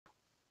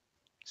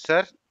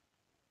Sir,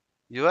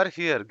 you are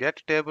here,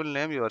 get table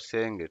name, you are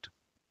saying it.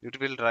 It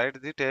will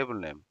write the table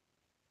name.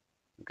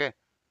 Okay.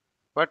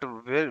 But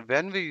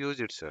when we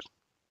use it, sir,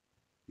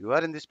 you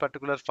are in this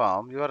particular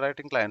form, you are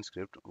writing client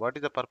script. What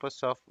is the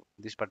purpose of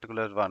this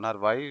particular one, or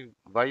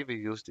why we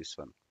use this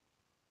one?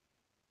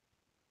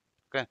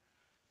 Okay.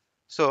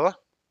 So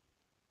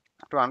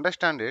to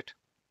understand it,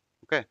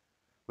 okay,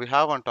 we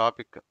have one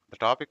topic. The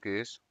topic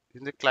is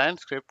in the client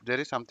script there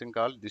is something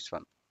called this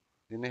one,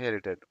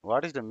 inherited.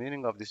 What is the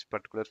meaning of this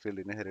particular field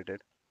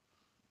inherited?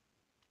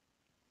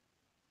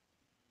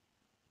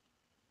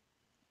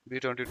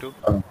 B22.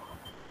 Uh,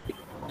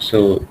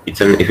 so if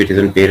it is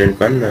a parent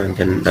one,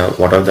 then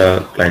what are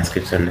the client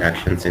scripts and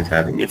actions it's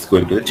having? It's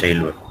going to the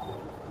child one.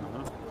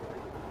 Mhm.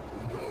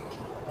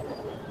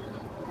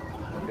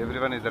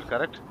 Everyone, is that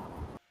correct?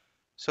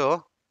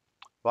 So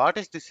what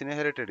is this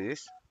inherited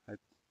is,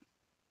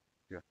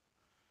 yeah,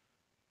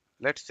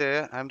 let's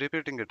say I'm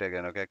repeating it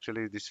again. Okay,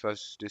 actually this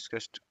was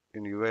discussed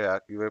in UA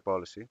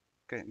policy.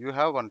 Okay, you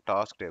have one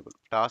task table.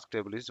 Task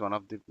table is one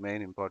of the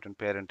main important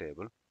parent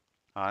table,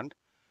 and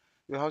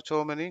you have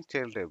so many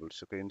child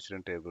tables. Okay,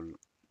 incident table,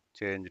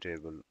 change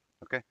table,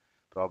 okay,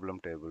 problem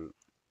table,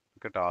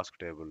 okay, task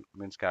table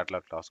means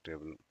catalog task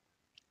table,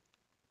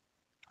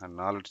 and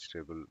knowledge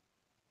table.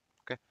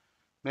 Okay,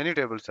 many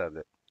tables are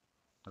there,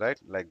 right?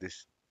 Like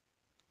this.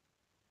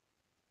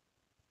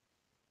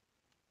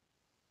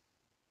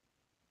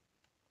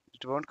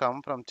 It won't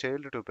come from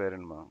child to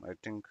parent, ma. I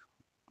think,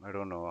 I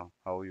don't know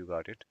how you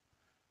got it.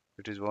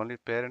 It is only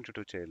parent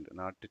to child,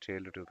 not the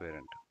child to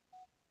parent.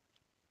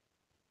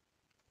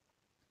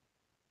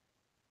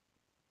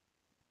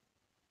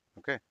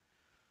 Okay,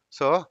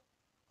 so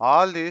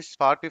all these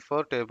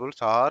 44 tables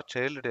are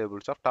child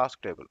tables of task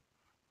table.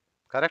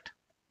 Correct?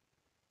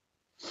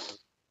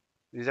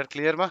 Is that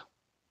clear, ma?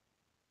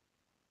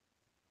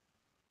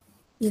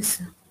 Yes,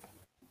 sir.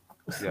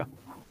 Yeah.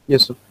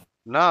 Yes, sir.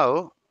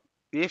 Now,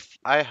 if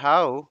I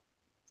have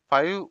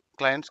 5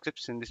 client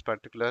scripts in this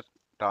particular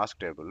task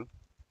table,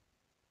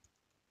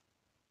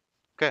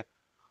 okay,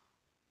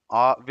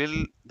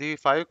 will the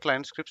 5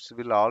 client scripts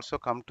will also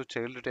come to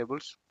child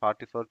tables,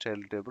 44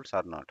 child tables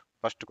or not?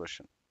 First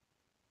question.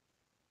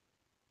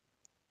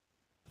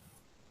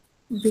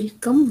 Will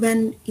come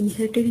when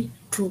inherited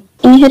true.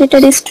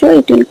 Inherited is true,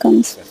 it will come.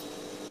 Yes.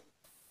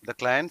 The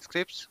client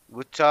scripts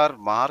which are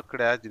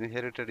marked as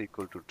inherited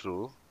equal to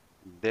true,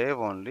 they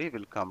only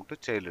will come to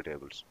child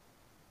tables.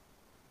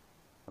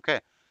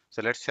 Okay.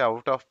 So let's say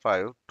out of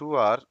 5, 2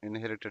 are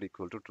inherited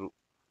equal to true.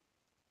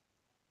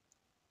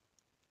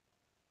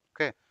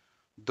 Okay.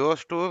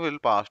 Those 2 will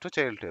pass to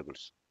child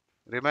tables.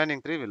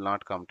 Remaining 3 will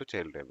not come to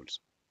child tables.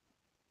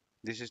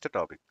 This is the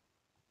topic.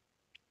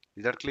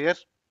 Is that clear?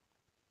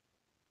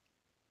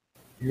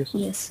 Yes, sir.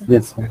 Yes, sir.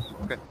 Yes, sir. Great.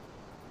 Okay.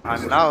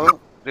 And now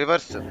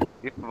reverse.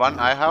 If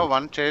I have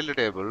one child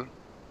table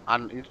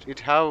and it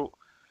have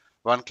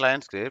one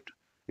client script,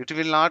 it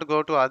will not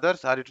go to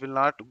others or it will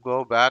not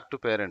go back to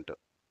parent.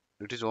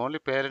 It is only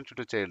parent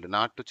to child,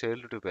 not to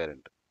child to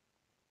parent.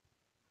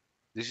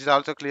 This is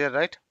also clear,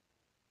 right?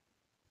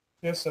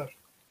 Yes, sir.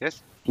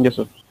 Yes. Yes,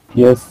 sir.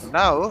 Yes.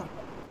 Now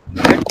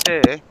let's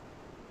say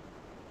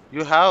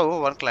you have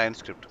one client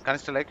script.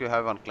 Consider like you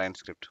have one client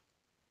script.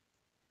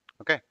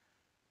 Okay.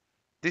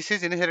 This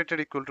is inherited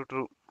equal to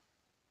true.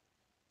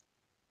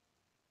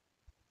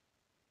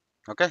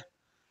 Okay.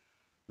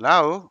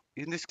 Now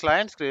in this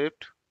client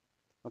script,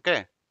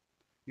 okay,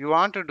 you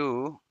want to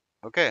do,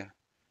 okay,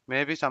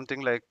 maybe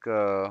something like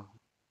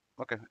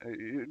okay,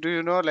 do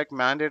you know like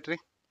mandatory?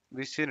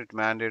 We seen it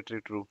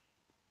mandatory true.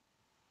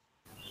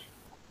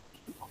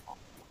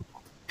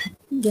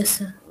 Yes,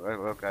 sir.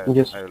 Okay,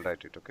 Yes. I will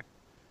write it. Okay,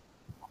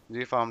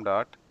 gform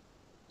dot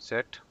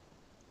set,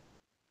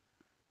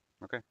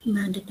 okay,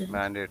 Mandatory.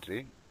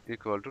 mandatory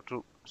equal to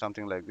true,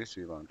 something like this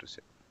we want to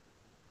say.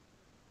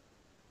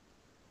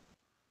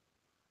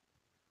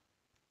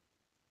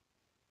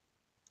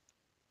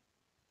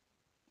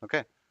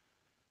 Okay,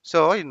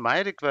 so in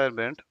my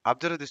requirement,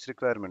 observe this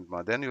requirement,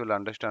 ma, then you will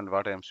understand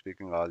what I am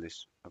speaking all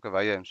this. Okay,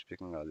 why I am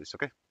speaking all this.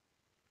 Okay,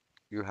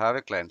 you have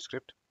a client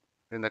script.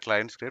 In the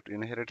client script,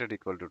 inherited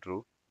equal to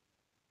true.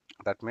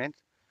 That means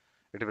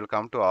it will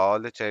come to all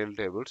the child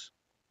tables.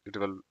 It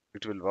will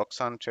works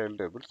on child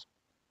tables.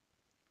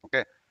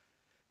 Okay,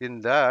 in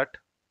that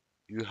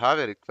you have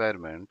a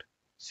requirement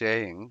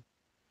saying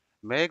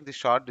make the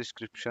short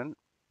description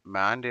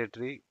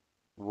mandatory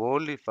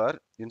only for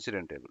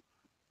incident table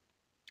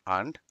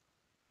and,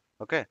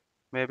 okay,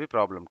 maybe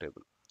problem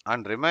table,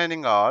 and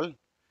remaining all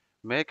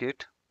make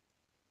it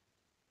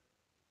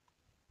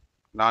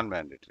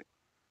non-mandatory.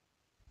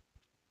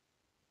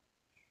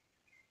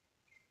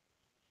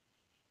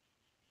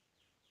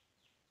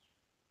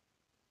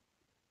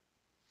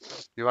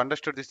 You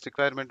understood this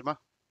requirement, ma?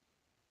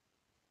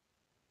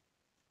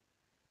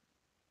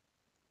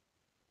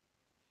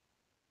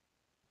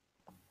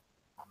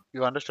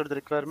 You understood the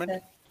requirement?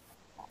 Sir.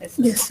 Yes,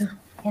 sir. Yes, sir.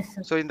 Yes,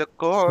 sir. So in the Yes,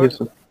 code,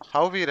 sir.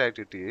 how we write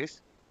it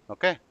is,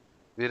 okay,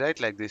 we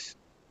write like this,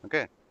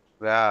 okay,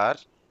 where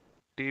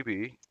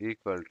tb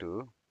equal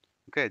to,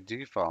 okay,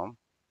 gform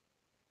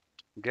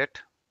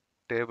get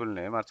table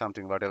name or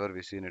something, whatever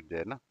we seen it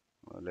there. No?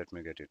 Let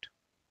me get it.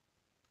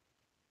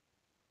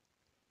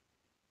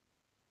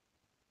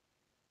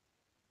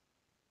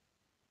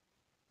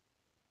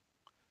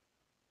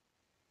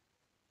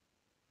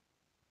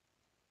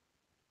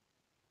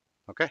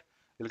 Okay,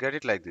 you'll get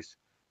it like this.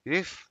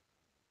 If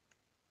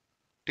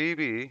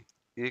TB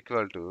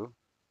equal to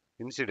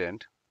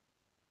incident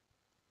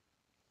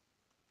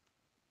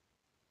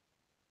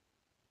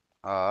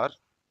or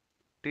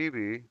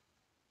TB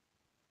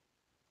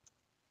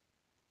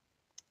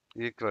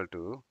equal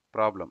to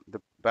problem. The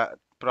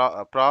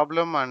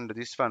problem and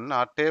this one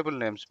are table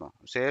names, ma.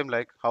 Same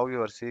like how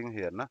you are seeing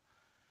here, na.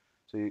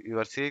 So you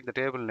are seeing the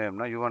table name,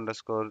 na. U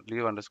underscore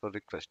leave underscore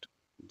request.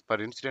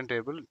 For incident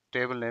table,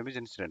 table name is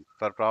incident.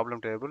 For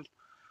problem table,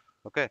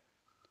 okay,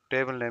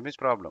 table name is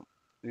problem.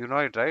 You know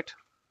it, right?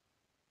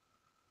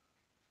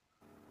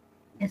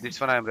 Yes, This sir.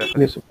 one I am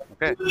referring. Yes, sir.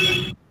 Okay,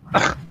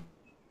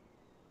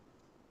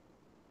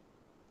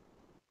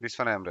 this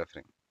one I am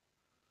referring.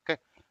 Okay,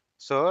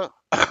 so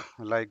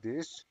like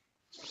this.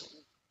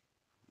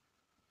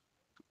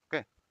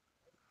 Okay,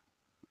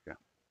 yeah.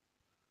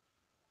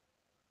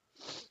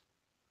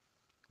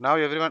 Now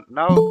everyone,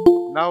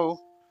 now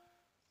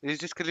is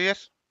this clear?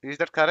 Is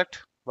that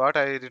correct? What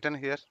I written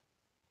here?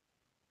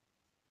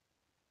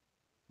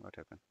 What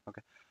happened?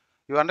 Okay.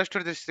 You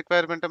understood this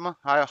requirement, Amma?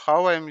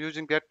 How I am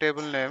using get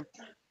table name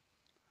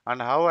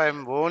and how I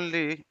am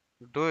only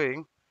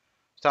doing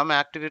some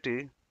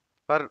activity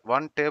for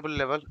one table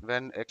level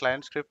when a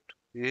client script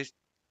is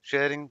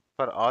sharing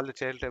for all the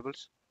child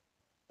tables.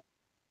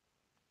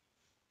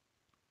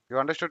 You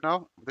understood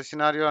now the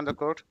scenario and the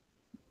code?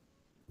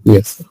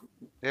 Yes.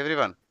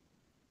 Everyone?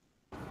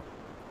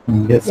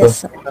 Yes, Yes, sir.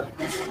 sir.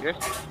 Yes?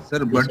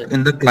 Sir, Yes, but sir.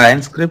 in the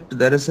client script,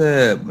 there is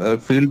a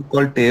field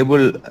called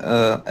table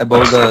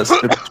above the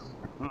script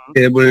Mhm.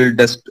 table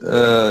desk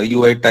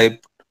UI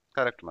type.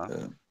 Correct, ma.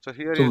 Uh, So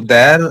here so you see,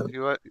 there,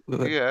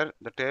 here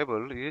the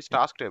table is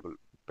task table,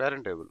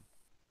 parent table.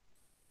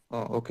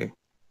 oh, okay,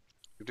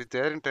 It is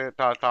there in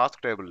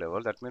task table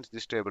level. That means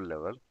this table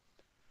level.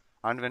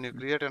 And when you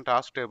create a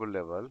task table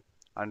level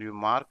and you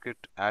mark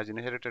it as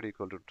inherited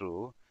equal to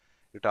true,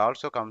 it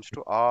also comes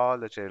to all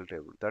the child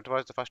table. That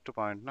was the first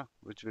point, no,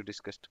 which we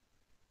discussed.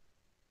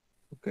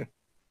 okay,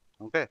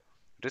 Okay,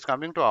 it is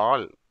coming to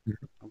all.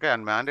 Okay,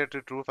 and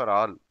mandatory true for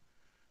all.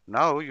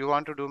 Now you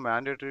want to do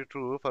mandatory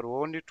true for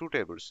only two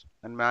tables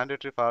and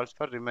mandatory false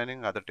for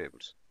remaining other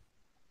tables.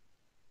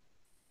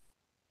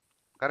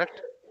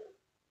 Correct?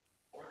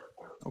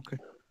 okay.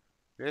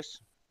 Yes.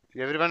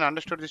 Everyone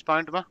understood this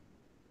point, ma?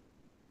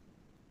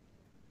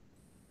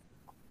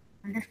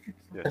 Understood,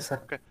 sir. Yes. Yes,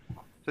 sir. Okay.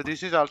 So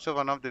this is also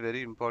one of the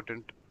very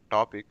important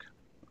topic.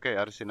 Okay,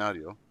 or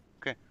scenario.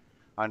 Okay,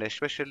 and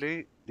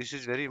especially this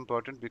is very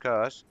important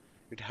because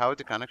it have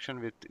the connection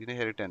with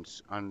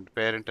inheritance and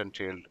parent and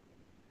child.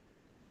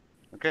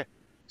 Okay,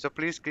 so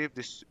please keep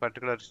this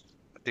particular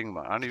thing,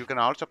 and you can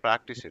also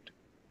practice it.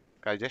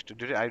 I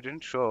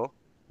didn't show,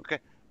 okay,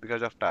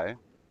 because of time,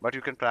 but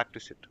you can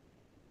practice it.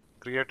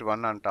 Create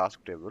one on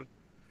task table.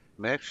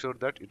 Make sure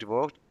that it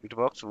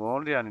works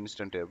only on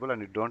instant table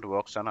and it don't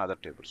works on other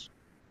tables.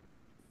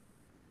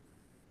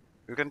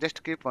 You can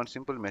just keep one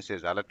simple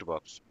message alert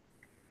box.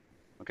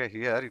 Okay,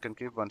 here you can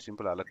keep one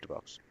simple alert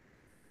box.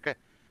 Okay,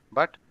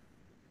 but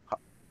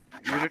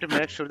you need to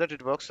make sure that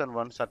it works on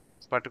one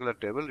particular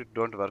table, it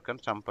don't work on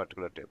some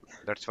particular table.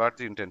 That's what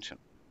the intention.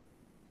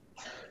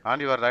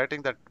 And you are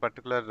writing that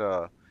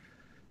particular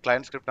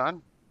client script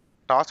on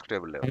task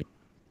table level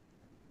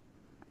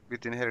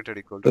with inherited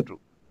equal to So,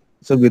 true.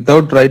 so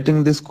without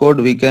writing this code,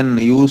 we can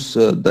use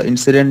the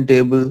incident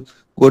table,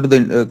 go to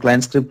the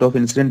client script of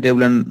incident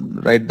table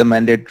and write the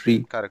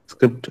mandatory Correct.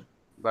 script.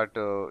 But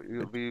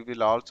we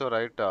will also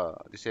write the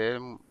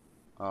same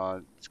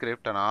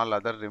script on all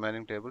other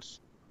remaining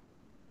tables.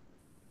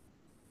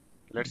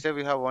 Let's say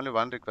we have only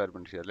one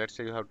requirement here. Let's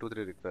say you have two,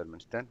 three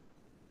requirements then.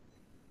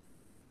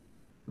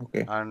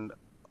 Okay, And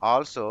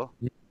also,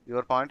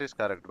 your point is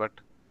correct, but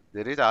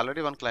there is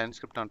already one client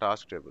script on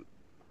task table.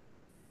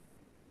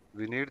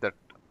 We need that.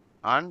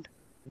 And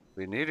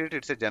we need it.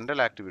 It's a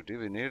general activity.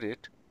 We need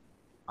it.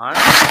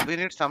 And we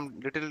need some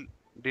little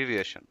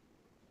deviation.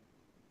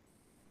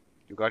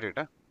 You got it,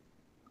 huh?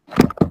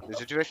 The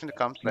situation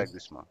comes like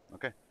this, ma.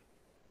 Okay.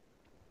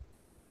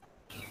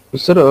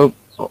 Sir,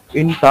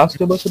 in task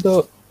table, so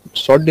the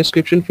short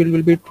description field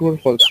will be true or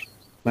false?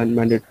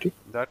 Mandatory.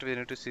 That we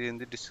need to see in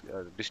the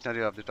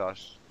dictionary of the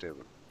task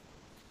table.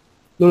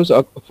 No, no,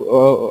 sir.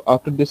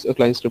 After this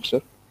client script,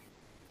 sir.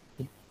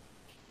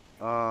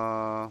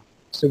 Uh,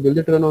 So will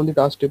it run on the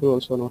task table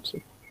also or not, sir?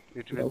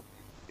 it will. No.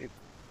 It,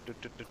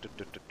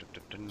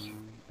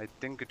 I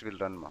think it will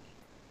run, ma.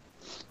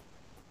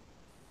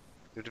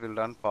 It will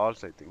run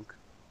false, I think,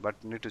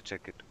 but need to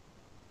check it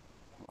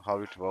how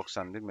it works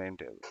on the main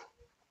table.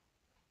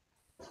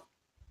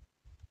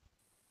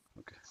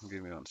 Okay,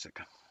 give me 1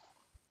 second.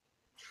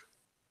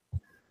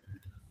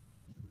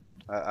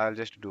 I'll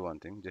just do one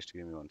thing. Just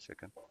give me 1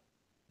 second.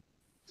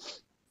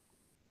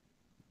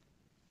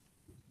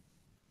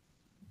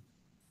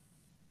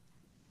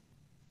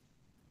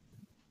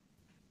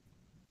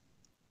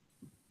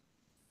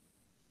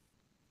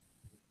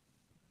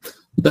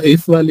 The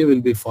if value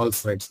will be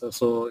false, right?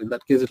 So in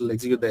that case, it will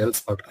execute the else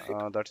part,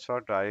 right? That's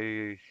what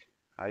I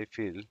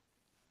feel,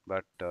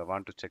 but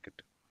want to check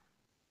it.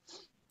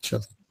 Sure.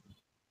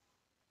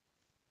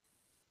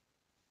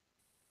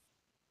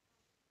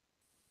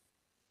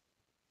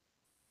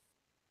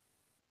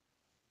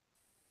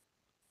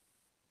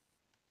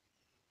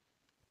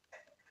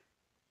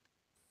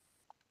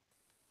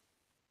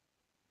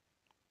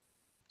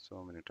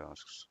 So many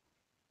tasks,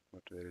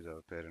 but where is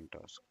our parent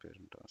task?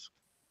 Parent task.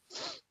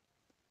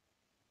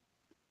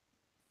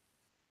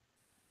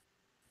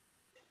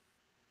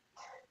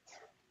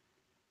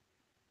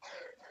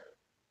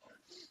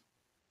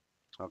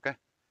 Okay,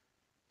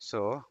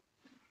 so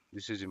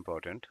this is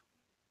important.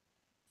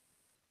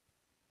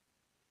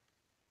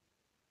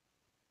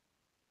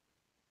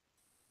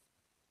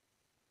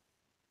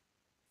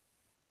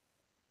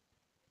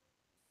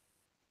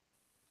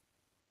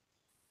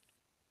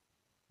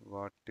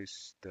 What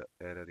is the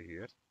error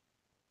here?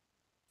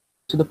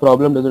 So the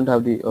problem doesn't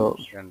have the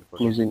End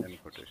closing. end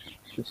quotation.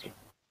 Yes, sir.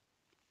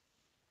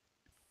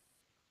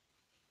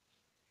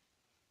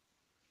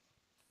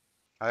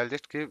 I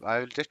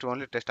will just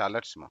only test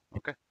alerts, ma.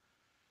 Okay.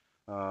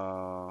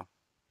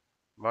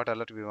 What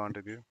alert we want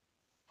to give?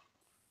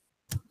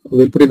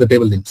 We'll put in the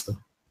table names, sir.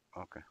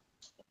 Okay.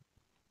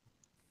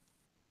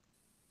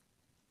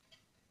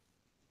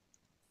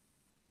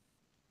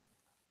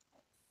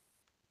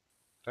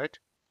 Right.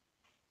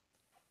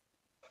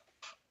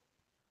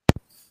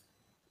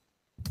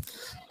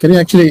 Can you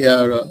actually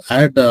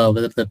add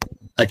whether the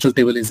actual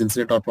table is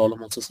incident or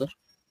problem also, sir?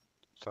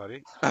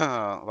 Sorry.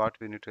 What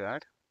we need to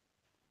add?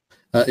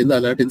 In the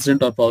alert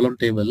incident or problem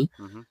table,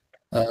 Mm-hmm.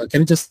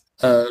 can you just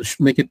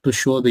make it to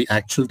show the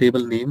actual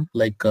table name,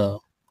 like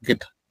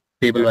get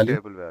table Get value?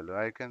 table value.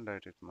 I can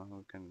write it, ma.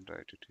 We can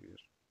write it here.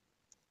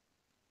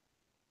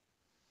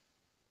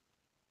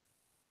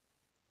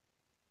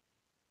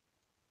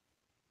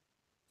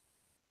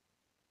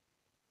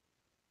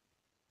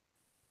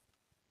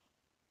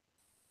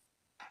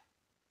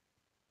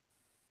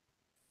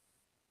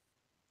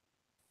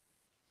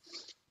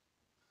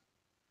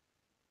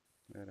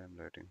 Where I'm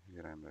writing?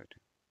 Here I'm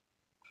writing.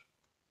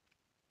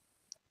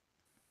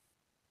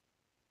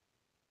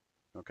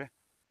 Okay.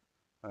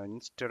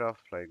 Instead of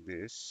like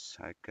this,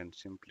 I can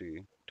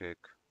simply take.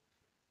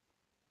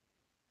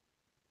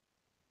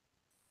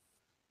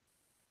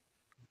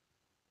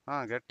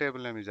 Get table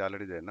name is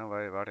already there. Now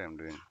why what I am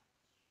doing?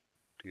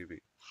 TB.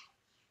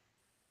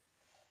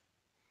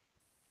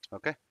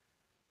 Okay.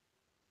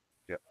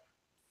 Yeah.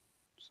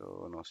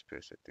 So no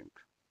space, I think.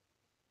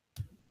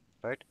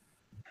 Right.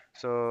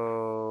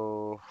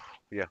 So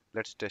yeah,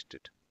 let's test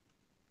it.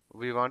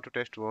 We want to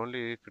test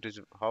only if it is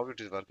how it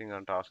is working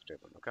on task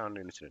table. Okay, on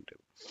incident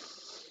table.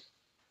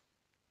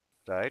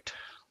 Right.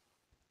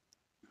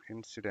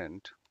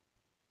 Incident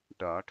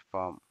dot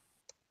form.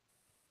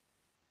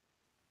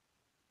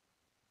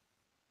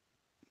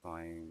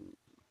 Fine.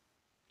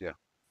 Yeah.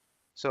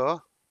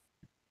 So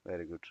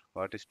very good.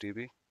 What is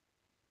TB?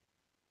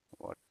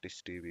 What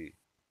is TB?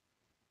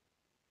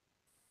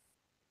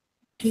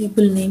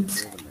 Table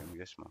names. Table name.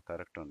 Yes, ma.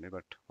 Correct only.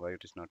 But why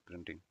it is not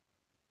printing?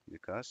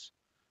 Because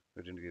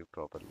we didn't give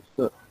properly.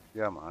 Sir.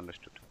 Yeah, ma.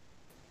 Understood.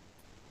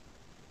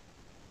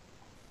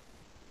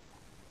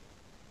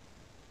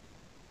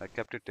 I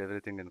kept it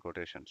everything in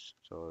quotations,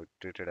 so it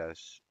treated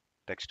as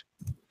text.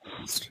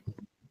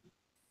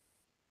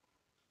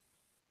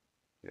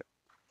 Yeah.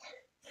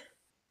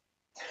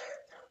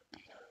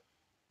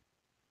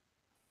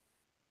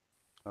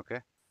 Okay.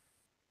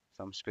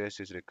 Some space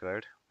is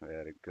required.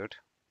 Very good.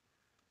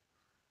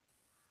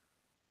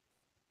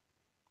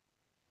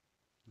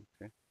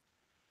 Okay.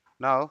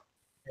 Now,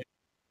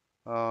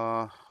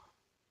 uh,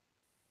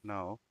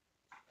 now,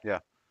 yeah.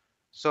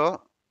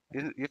 So,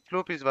 if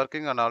loop is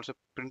working on also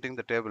printing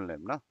the table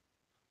name, no?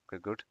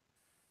 Okay, good.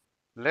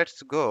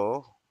 Let's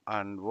go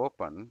and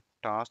open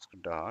task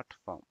dot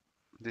form.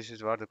 This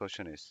is what the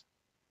question is.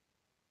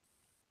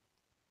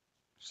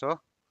 So,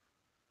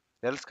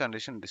 else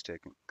condition it is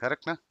taking.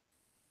 Correct, na?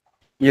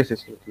 Yes,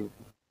 yes, yes.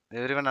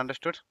 Everyone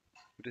understood?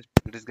 It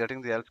is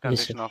getting the else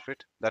Yes, sir. condition of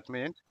it. That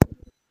means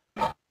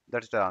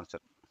that's the answer.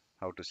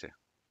 How to say?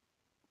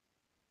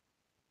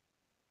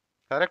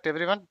 Correct,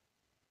 everyone?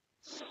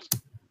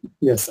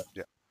 Yes, sir.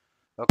 Yeah.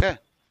 Okay.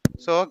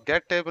 So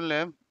get table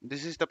name.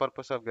 This is the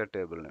purpose of get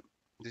table name.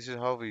 This is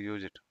how we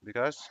use it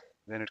because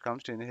when it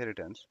comes to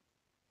inheritance,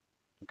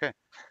 okay,